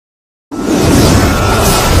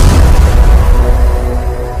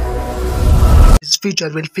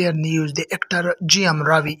future welfare news, the actor Jayam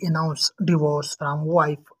Ravi announced divorce from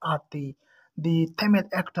wife Aarti. The Tamil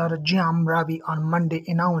actor Jayam Ravi on Monday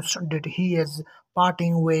announced that he is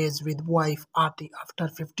parting ways with wife Aarti after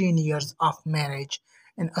 15 years of marriage.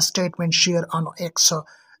 In a statement shared on X,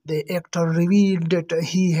 the actor revealed that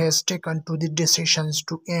he has taken to the decisions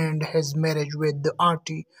to end his marriage with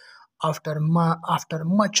Aarti after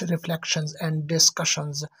much reflections and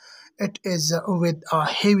discussions. It is with a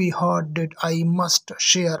heavy heart that I must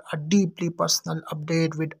share a deeply personal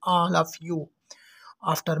update with all of you.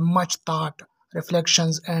 After much thought,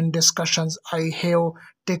 reflections, and discussions, I have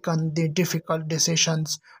taken the difficult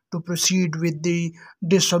decisions to proceed with the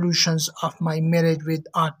dissolutions of my marriage with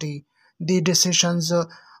Arti. The decisions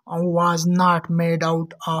was not made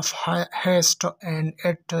out of haste, and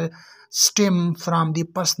it stem from the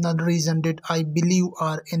personal reason that I believe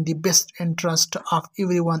are in the best interest of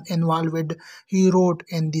everyone involved, he wrote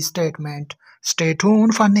in the statement. Stay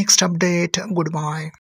tuned for next update. Goodbye.